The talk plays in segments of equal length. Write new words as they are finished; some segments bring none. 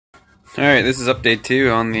Alright, this is update 2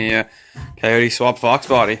 on the coyote swap fox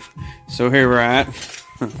body. So here we're at,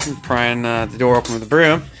 prying the door open with a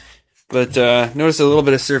broom. But notice a little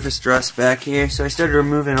bit of surface rust back here, so I started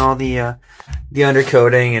removing all the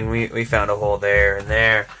undercoating, and we found a hole there and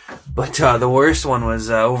there. But the worst one was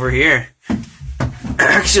over here.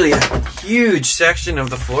 Actually, a huge section of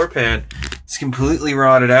the floor pan is completely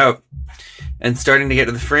rotted out and starting to get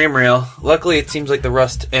to the frame rail. Luckily, it seems like the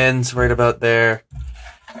rust ends right about there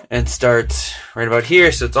and starts right about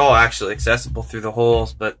here, so it's all actually accessible through the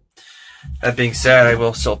holes. But that being said, I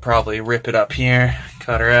will still probably rip it up here,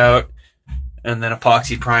 cut her out, and then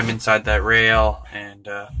epoxy prime inside that rail, and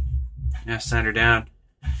sand her down.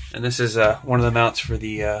 And this is one of the mounts for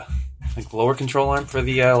the like lower control arm for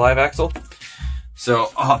the live axle.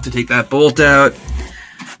 So I'll have to take that bolt out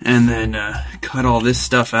and then cut all this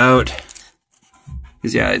stuff out,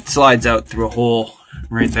 because yeah, it slides out through a hole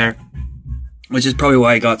right there, which is probably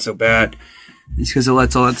why it got so bad. It's because it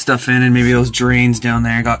lets all that stuff in, and maybe those drains down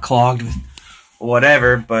there got clogged with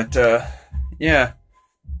whatever. But yeah,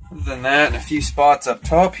 other than that, and a few spots up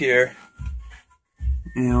top here,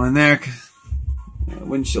 in there, 'cause the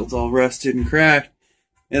windshield's all rusted and cracked.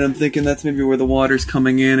 And I'm thinking that's maybe where the water's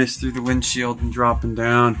coming in, is through the windshield and dropping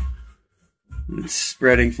down. It's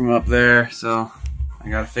spreading from up there, so I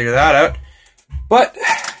gotta figure that out. But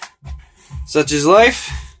such is life.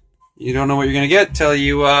 You don't know what you're gonna get till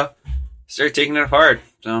you start taking it apart.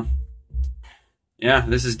 So yeah,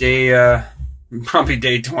 this is day probably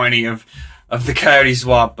day 20 of the coyote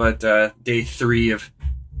swap, but day 3 of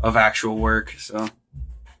actual work. So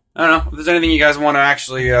I don't know if there's anything you guys want to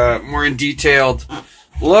actually more in detailed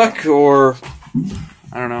look, or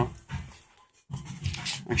I don't know,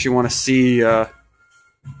 actually want to see the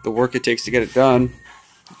work it takes to get it done,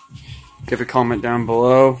 give a comment down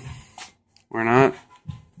below or not.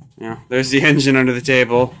 Yeah, there's the engine under the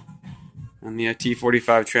table and the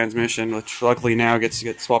T45 transmission, which luckily now gets to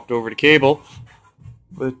get swapped over to cable.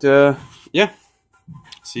 But yeah,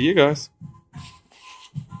 see you guys.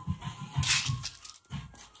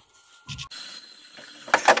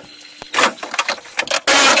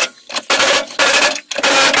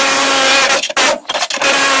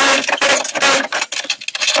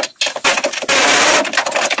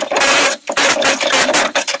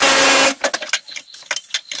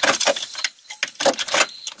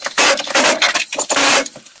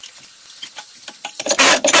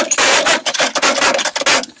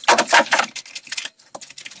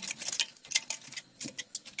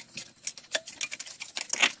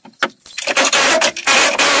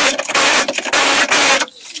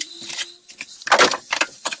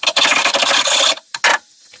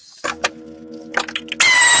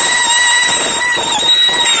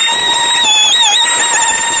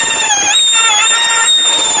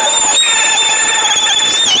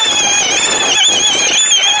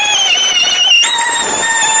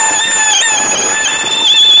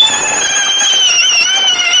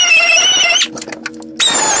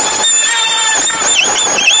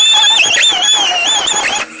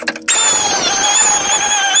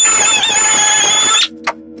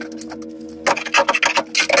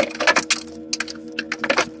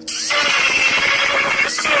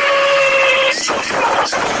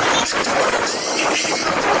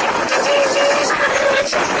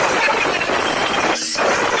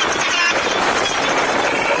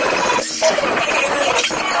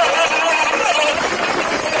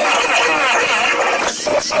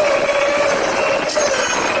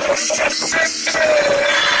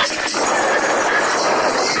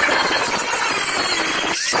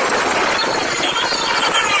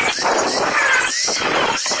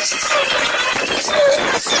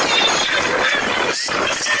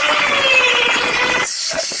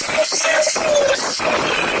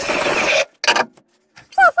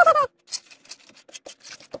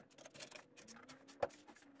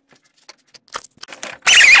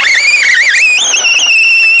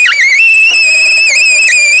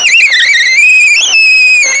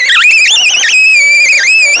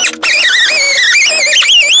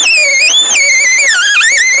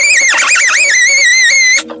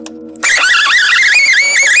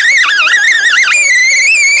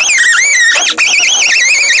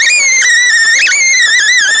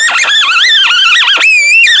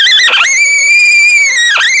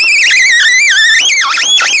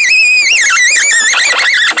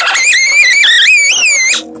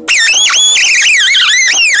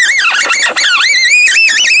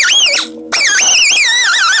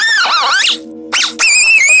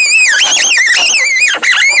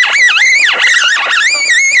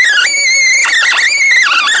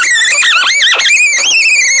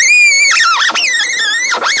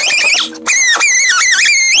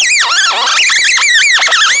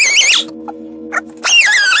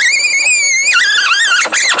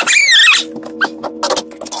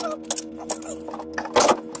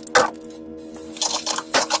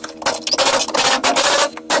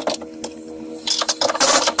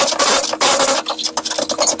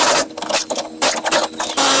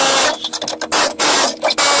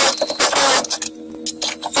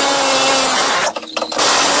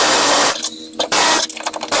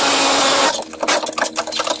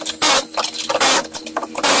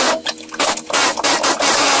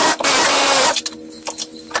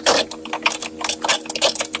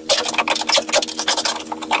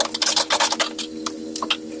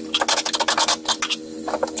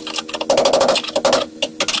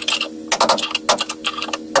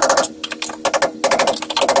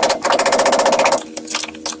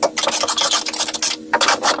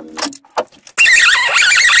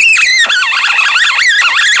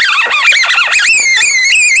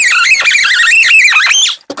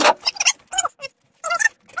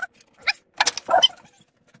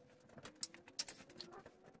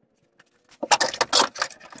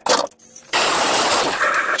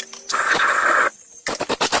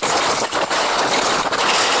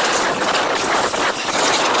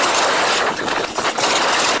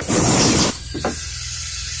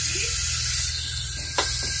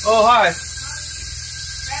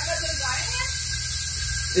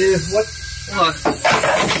 What? Hold on.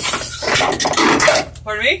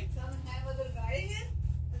 Pardon me? Some have other guy here.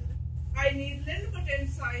 I need little bit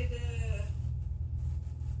inside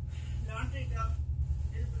laundry tub.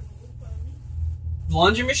 Little bit more for me.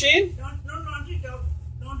 Laundry machine? No laundry tub.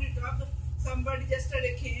 Laundry tub. Somebody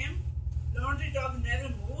yesterday came. Laundry tub never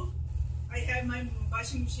moved. I have my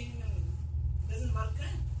washing machine doesn't work.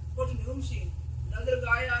 Put a new machine. Another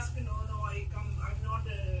guy asked, no, I'm not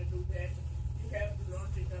do that. You have to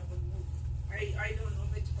laundry tub and move. I don't know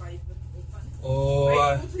which pipe open. Oh.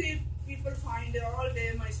 Like 2-3 people find all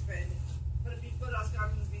day my spend. But people ask,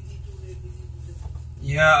 I'm busy today, busy.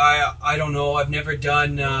 Yeah, I don't know. I've never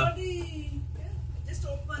done. Just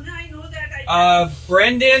open. I know that.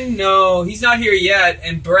 Brendan, no, he's not here yet,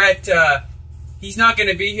 and Brett, he's not going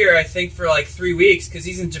to be here. I think for like 3 weeks because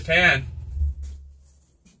he's in Japan.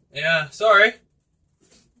 Yeah, sorry.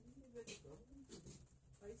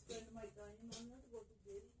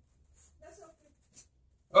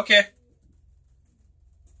 Okay.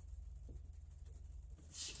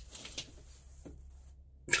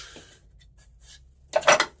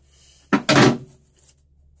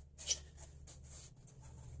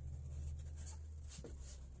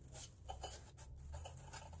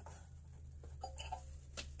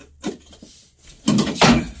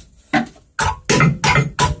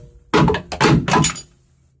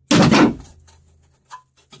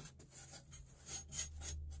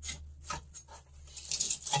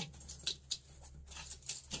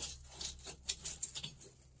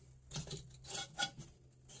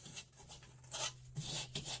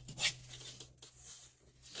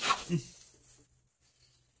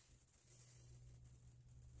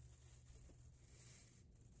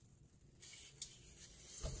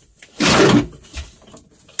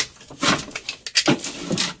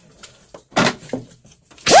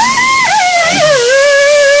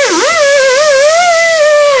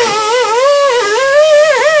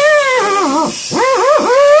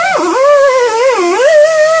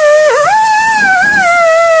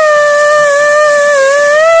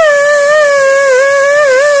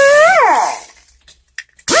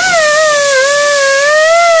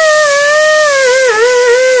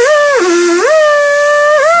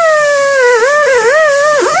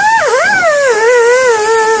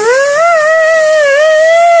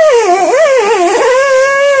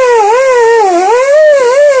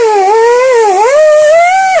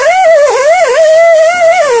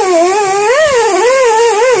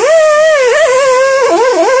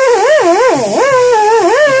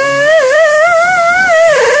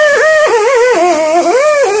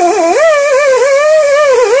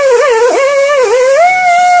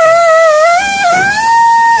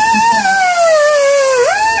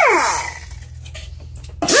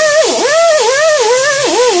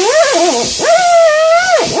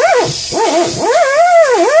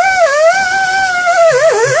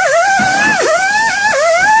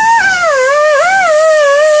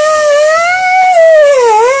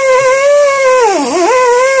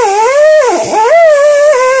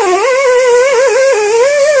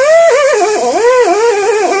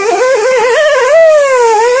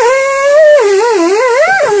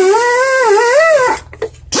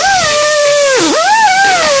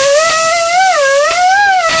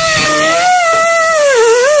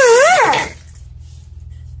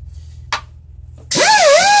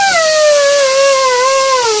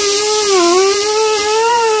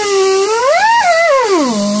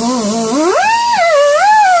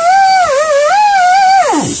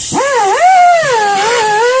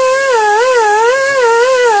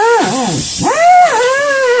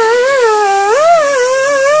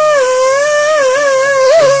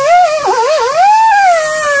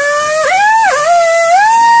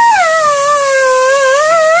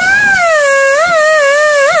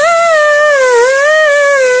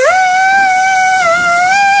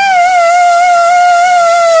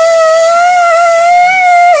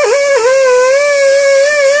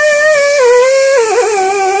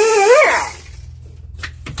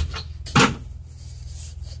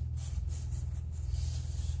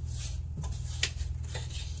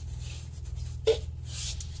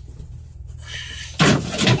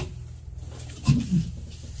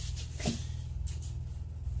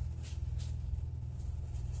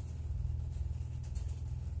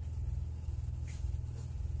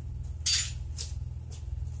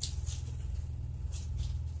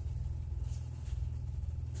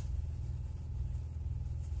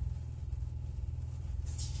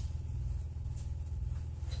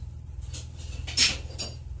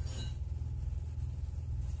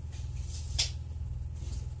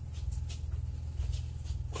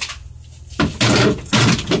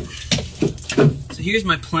 So here's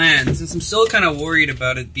my plan. Since I'm still kind of worried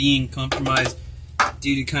about it being compromised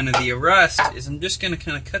due to kind of the arrest, is I'm just going to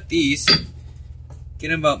kind of cut these, get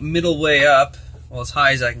them about middle way up, well, as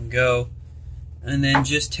high as I can go, and then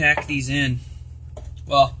just tack these in.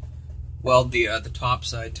 Well, weld the top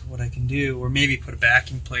side to what I can do, or maybe put a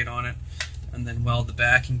backing plate on it, and then weld the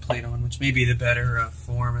backing plate on, which may be the better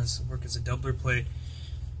form, as work as a doubler plate.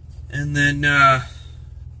 And then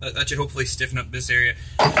that should hopefully stiffen up this area.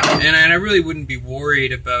 And I really wouldn't be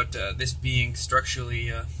worried about this being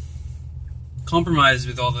structurally compromised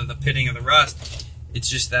with all the pitting of the rust. It's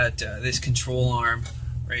just that this control arm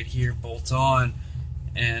right here bolts on,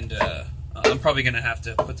 and I'm probably going to have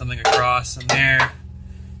to put something across in there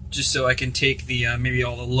just so I can take the maybe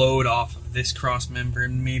all the load off of this cross member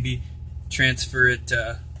and maybe transfer it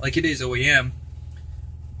like it is OEM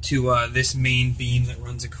to this main beam that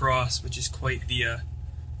runs across, which is quite the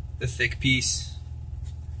thick piece.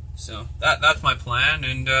 So that's my plan,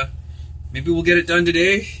 and maybe we'll get it done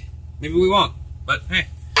today, maybe we won't, but hey,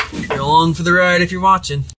 you're along for the ride if you're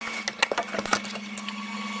watching.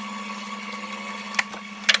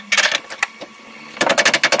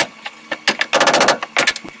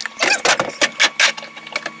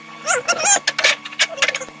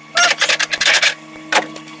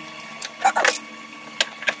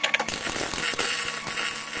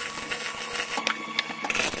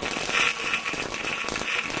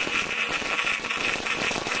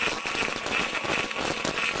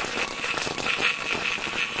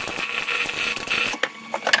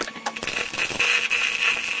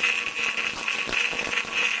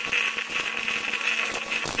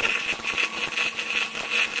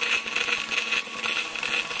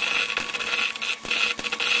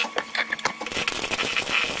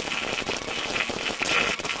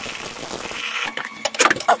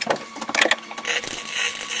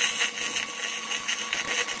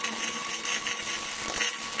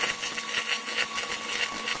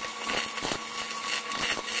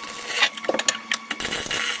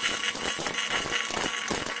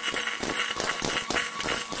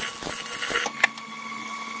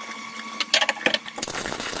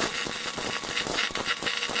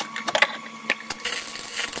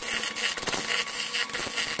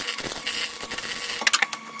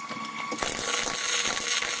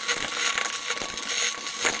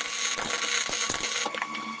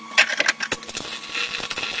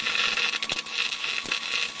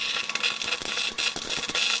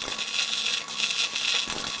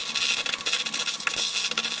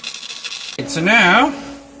 So now,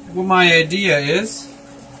 what my idea is,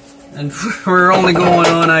 and we're only going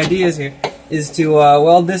on ideas here, is to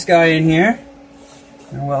weld this guy in here,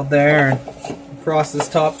 and weld there, and across this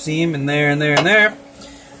top seam, and there, and there, and there.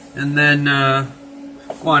 And then,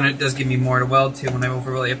 one, it does give me more to weld to when I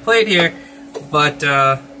overlay a plate here, but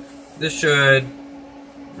this should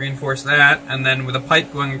reinforce that, and then with a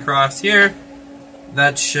pipe going across here,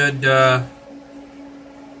 that should, you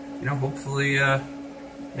know, hopefully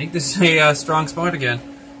make this a strong spot again.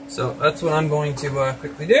 So that's what I'm going to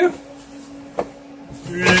quickly do.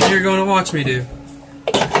 And you're going to watch me do.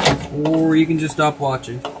 Or you can just stop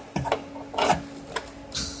watching.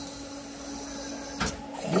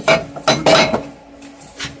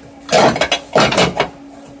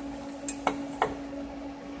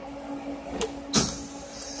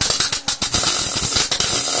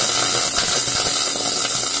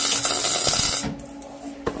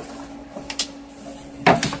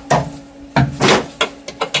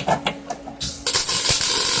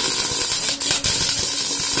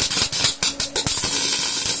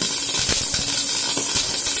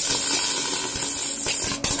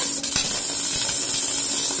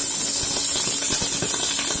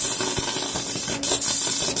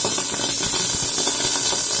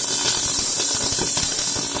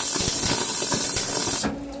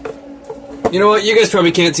 You know what, you guys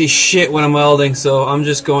probably can't see shit when I'm welding, so I'm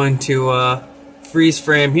just going to freeze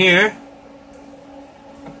frame here.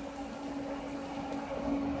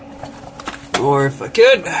 Or if I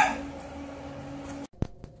could.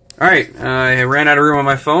 Alright, I ran out of room on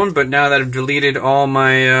my phone, but now that I've deleted all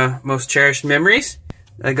my most cherished memories,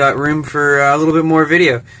 I got room for a little bit more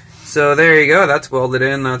video. So there you go, that's welded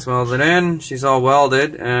in, that's welded in. She's all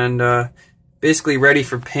welded and basically ready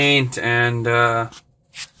for paint and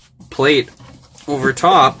plate over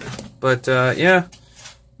top. But yeah,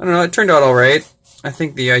 I don't know, it turned out alright. I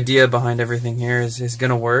think the idea behind everything here is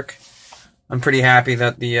gonna work. I'm pretty happy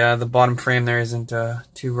that the bottom frame there isn't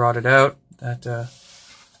too rotted out. That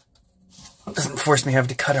doesn't force me to have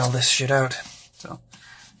to cut all this shit out. So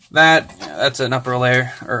that's an upper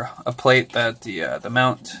layer, or a plate that the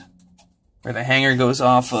mount where the hanger goes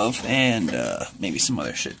off of, and maybe some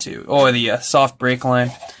other shit too. Oh, the soft brake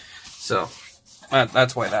line. So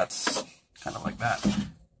that's why that's kind of like that.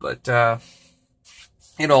 But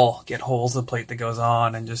it'll get holes in the plate that goes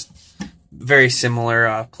on, and just very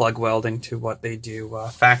similar plug welding to what they do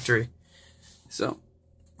factory. So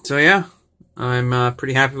yeah, I'm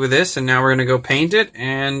pretty happy with this, and now we're gonna go paint it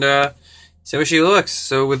and see how she looks.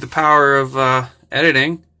 So with the power of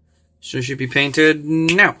editing, she should be painted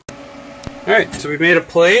now. Alright, so we've made a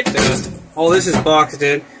plate. All this is boxed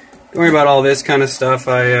in. Don't worry about all this kind of stuff.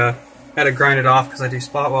 I had to grind it off because I do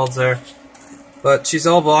spot welds there. But she's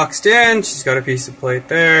all boxed in. She's got a piece of plate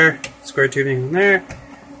there, square tubing in there,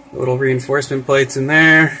 little reinforcement plates in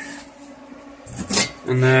there.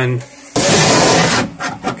 And then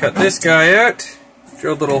cut this guy out,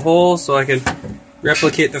 drilled little holes so I can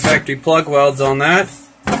replicate the factory plug welds on that.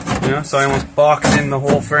 You know, so I almost boxed in the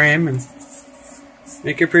whole frame and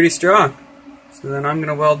make it pretty strong. So then I'm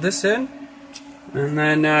gonna weld this in, and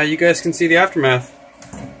then you guys can see the aftermath.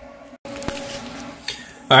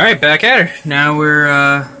 All right, back at her. Now we're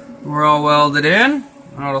all welded in.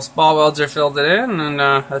 All the spot welds are filled in and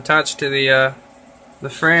attached to the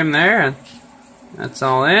frame there, and that's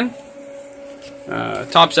all in.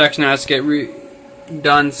 Top section has to get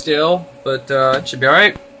done still, but it should be all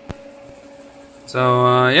right.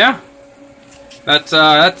 So yeah,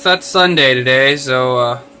 that's Sunday today.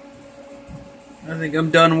 So I think I'm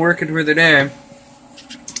done working for the day,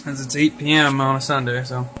 as it's 8 p.m. on a Sunday.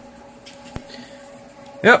 So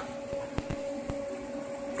yep.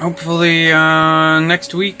 Hopefully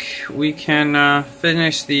next week we can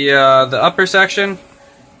finish the upper section.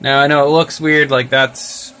 Now I know it looks weird, like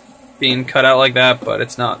that's being cut out like that, but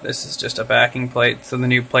it's not. This is just a backing plate, so the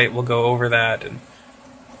new plate will go over that, and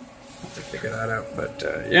I'll have to figure that out. But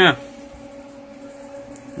yeah,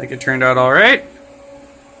 I think it turned out all right.